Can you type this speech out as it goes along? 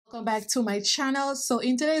Welcome back to my channel. So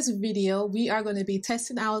in today's video we are going to be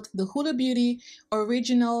testing out the Huda Beauty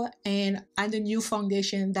original and the new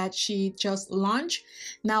foundation that she just launched.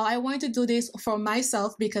 Now I want to do this for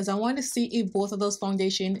myself because I want to see if both of those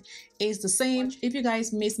foundation is the same. If you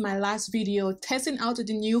guys missed my last video testing out the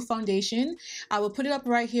new foundation, I will put it up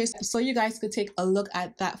right here so you guys could take a look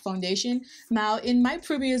at that foundation. Now in my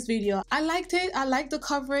previous video I liked it. I like the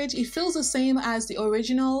coverage. It feels the same as the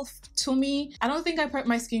original to me. I don't think I prepped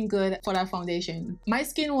my skin good for that foundation. My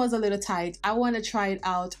skin was a little tight. I want to try it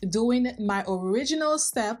out doing my original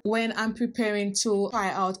step when I'm preparing to try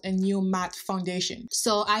out a new matte foundation.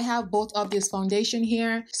 So I have both of this foundation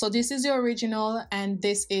here. So this is the original and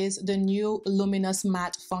this is the new Luminous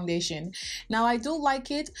matte foundation. Now I do like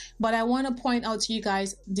it, but I want to point out to you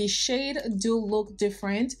guys the shade do look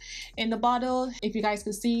different. In the bottle, if you guys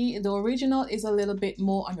can see, the original is a little bit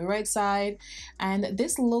more on the red side and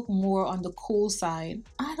this look more on the cool side.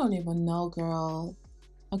 I don't even know, girl.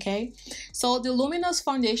 Okay, so the Luminous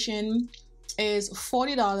foundation is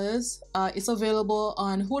 $40. It's available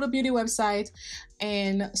on Huda Beauty website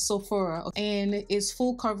and Sephora, and it's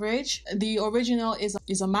full coverage. The original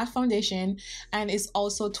is a matte foundation and it's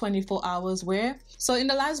also 24 hours wear. So in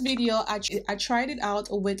the last video I tried it out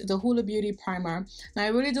with the Huda Beauty primer. Now I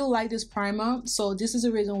really do like this primer, so this is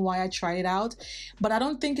the reason why I tried it out, but I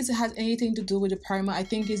don't think it has anything to do with the primer. I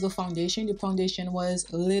think it's the foundation. The foundation was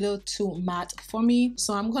a little too matte for me,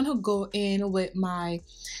 so I'm gonna go in with my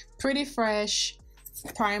Pretty Fresh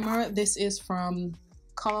primer. This is from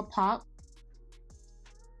ColourPop.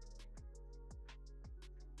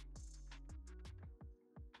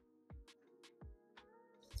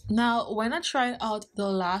 Now when I tried out the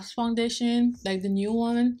last foundation, like the new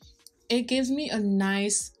one, it gives me a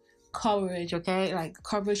nice coverage. Okay, like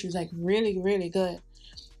coverage is like really good,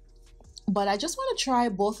 but I just want to try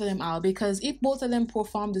both of them out because if both of them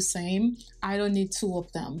perform the same, I don't need two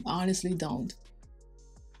of them. I honestly don't.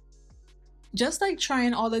 Just like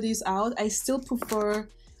trying all of these out, I still prefer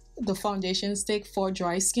the foundation stick for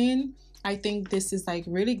dry skin. I think this is like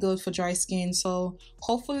really good for dry skin, so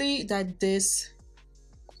hopefully that this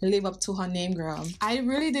live up to her name, girl. I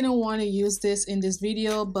really didn't want to use this in this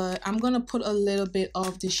video, but I'm gonna put a little bit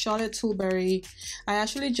of the Charlotte Tilbury. I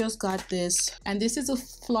actually just got this, and this is a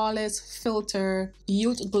Flawless Filter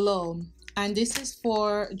Youth Glow, and this is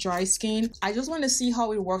for dry skin. I just want to see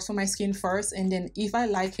how it works for my skin first, and then if I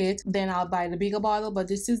like it, then I'll buy the bigger bottle. But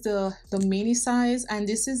this is the mini size, and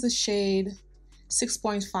this is the shade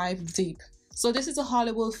 6.5 deep. So this is a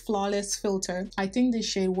Hollywood Flawless Filter. I think this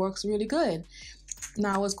shade works really good.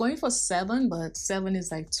 Now I was going for 7, but 7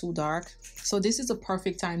 is like too dark, so this is a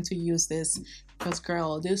perfect time to use this because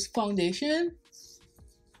girl, this foundation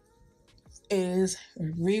is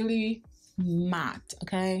really matte.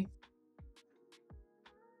 Okay,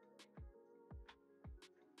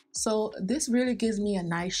 so this really gives me a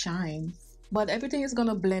nice shine, but everything is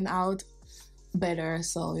gonna blend out better,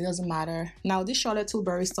 so it doesn't matter. Now this Charlotte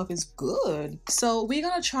Tilbury stuff is good, so we're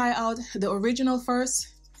gonna try out the original first.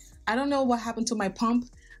 I don't know what happened to my pump.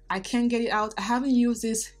 I can't get it out. I haven't used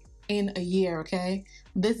this in a year. Okay,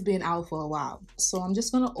 this has been out for a while, so I'm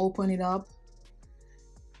just gonna open it up.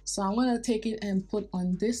 So I'm gonna take it and put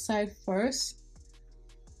on this side first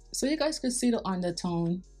so you guys can see the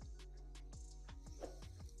undertone.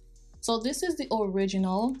 So this is the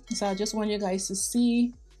original, so I just want you guys to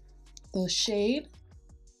see the shade.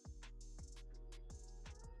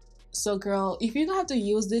 So girl, if you have to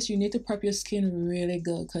use this, you need to prep your skin really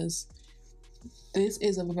good because this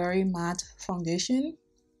is a very matte foundation.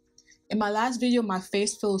 In my last video, my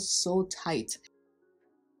face feels so tight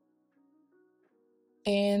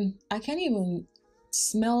and I can't even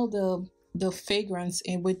smell the fragrance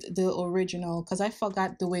in with the original because I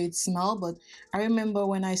forgot the way it smelled, but I remember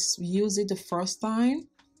when I used it the first time,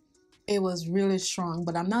 it was really strong,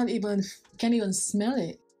 but can't even smell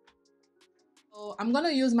it. So I'm gonna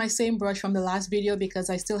use my same brush from the last video because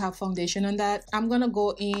I still have foundation on that. I'm gonna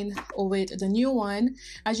go in with the new one.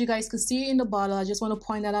 As you guys can see in the bottle, I just want to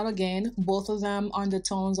point that out again. Both of them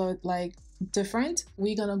undertones are like different.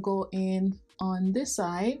 We're gonna go in on this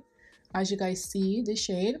side. As you guys see the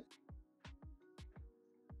shade.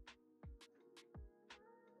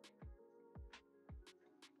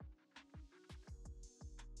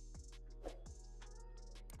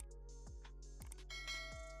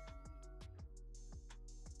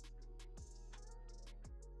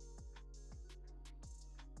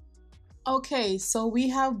 Okay, so we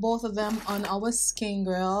have both of them on our skin,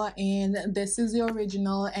 girl, and this is the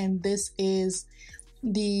original and this is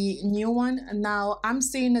the new one. Now I'm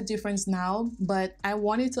seeing the difference now, but I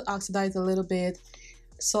wanted to oxidize a little bit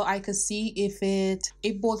so I could see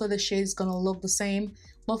if both of the shades gonna look the same.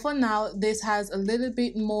 But for now, this has a little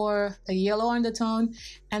bit more a yellow undertone,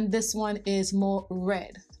 and this one is more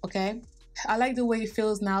red. Okay, I like the way it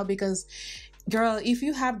feels now, because girl, if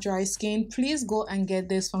you have dry skin, please go and get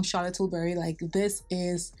this from Charlotte Tilbury. Like, this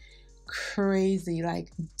is crazy, like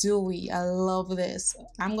dewy. I love this.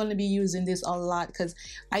 I'm gonna be using this a lot because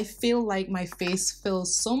I feel like my face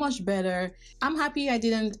feels so much better. I'm happy I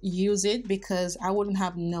didn't use it because I wouldn't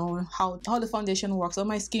have known how the foundation works on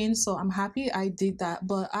my skin, so I'm happy I did that.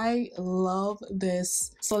 But I love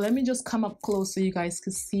this. So let me just come up close so you guys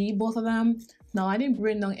can see both of them. Now, I didn't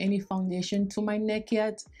bring down any foundation to my neck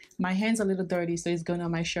yet. My hand's a little dirty, so it's going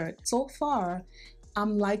on my shirt. So far,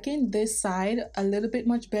 I'm liking this side a little bit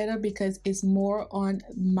much better because it's more on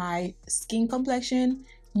my skin complexion,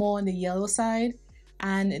 more on the yellow side,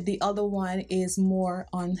 and the other one is more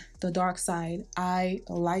on the dark side. I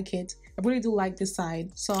like it. I really do like this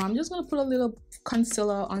side. So I'm just going to put a little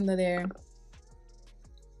concealer under there,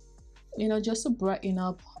 you know, just to brighten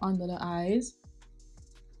up under the eyes.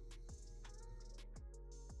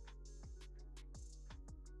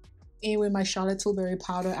 In with my Charlotte Tilbury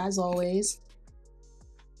powder as always.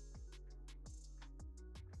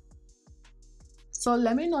 So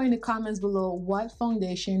let me know in the comments below what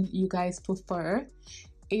foundation you guys prefer.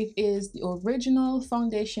 If it's the original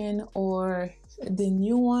foundation or the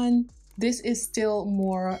new one. This is still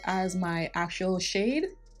more as my actual shade.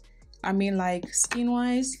 I mean, like skin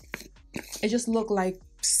wise, it just look like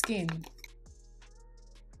skin.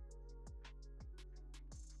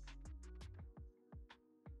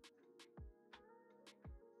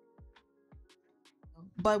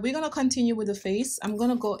 But we're gonna continue with the face. I'm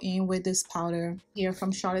gonna go in with this powder here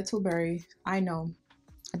from Charlotte Tilbury. I know,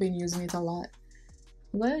 I've been using it a lot.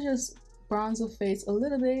 I'm gonna just bronze the face a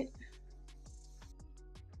little bit.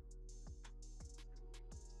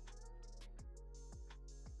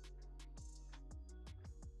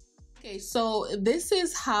 Okay, so this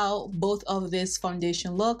is how both of this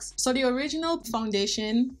foundation looks. So the original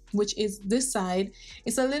foundation, which is this side,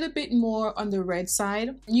 is a little bit more on the red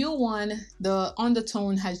side. New one, the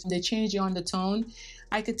undertone they changed the undertone.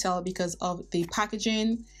 I could tell because of the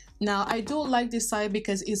packaging. Now I do like this side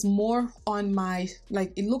because it's more on my,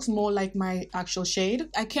 like, it looks more like my actual shade.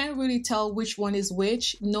 I can't really tell which one is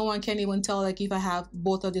which. No one can even tell, like, if I have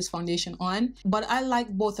both of this foundation on, but I like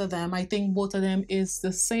both of them. I think both of them is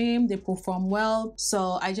the same. They perform well.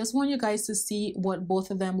 So I just want you guys to see what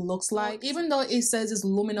both of them looks like. Even though it says it's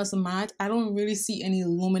luminous matte, I don't really see any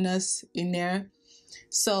luminous in there.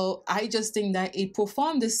 So I just think that it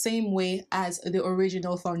performed the same way as the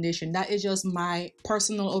original foundation. That is just my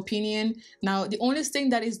personal opinion. Now, the only thing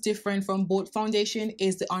that is different from both foundation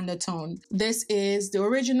is the undertone. This is the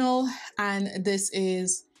original and this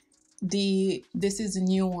is the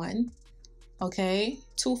new one. Okay,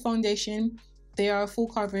 two foundation. They are full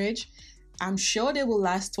coverage. I'm sure they will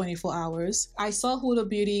last 24 hours. I saw Huda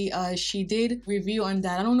Beauty, she did review on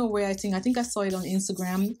that. I don't know where, I think I saw it on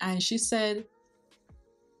Instagram, and she said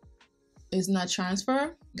it's not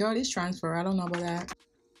transfer. Girl, it's transfer. I don't know about that.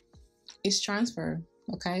 It's transfer,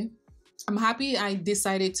 okay? I'm happy I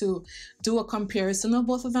decided to do a comparison of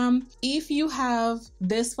both of them. If you have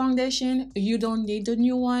this foundation, you don't need the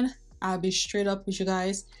new one. I'll be straight up with you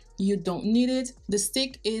guys. You don't need it. The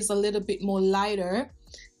stick is a little bit more lighter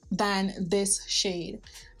than this shade.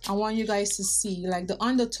 I want you guys to see, like, the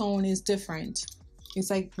undertone is different. It's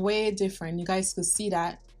like way different. You guys could see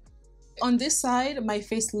that. On this side, my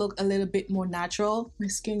face look a little bit more natural. My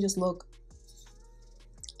skin just look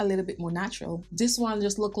a little bit more natural. This one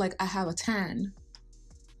just look like I have a tan.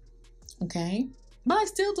 Okay, but I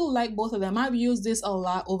still do like both of them. I've used this a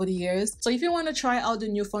lot over the years. So if you want to try out the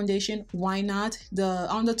new foundation, why not? The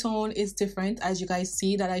undertone is different, as you guys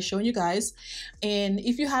see that I shown you guys. And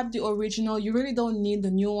if you have the original, you really don't need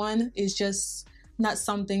the new one. It's just not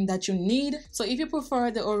something that you need. So if you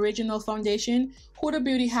prefer the original foundation, Huda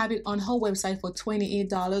Beauty have it on her website for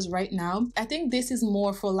 $28 right now. I think this is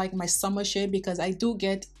more for like my summer shade because I do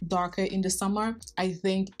get darker in the summer. I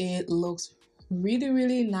think it looks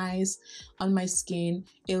really nice on my skin.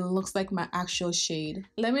 It looks like my actual shade.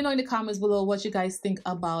 Let me know in the comments below what you guys think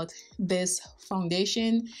about this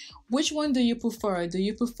foundation. Which one do you prefer? Do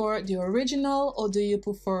you prefer the original or do you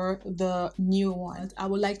prefer the new one? I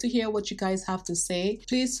would like to hear what you guys have to say.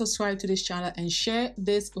 Please subscribe to this channel and share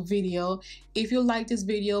this video. If you like this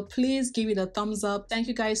video, please give it a thumbs up. Thank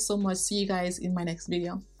you guys so much. See you guys in my next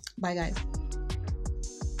video. Bye guys.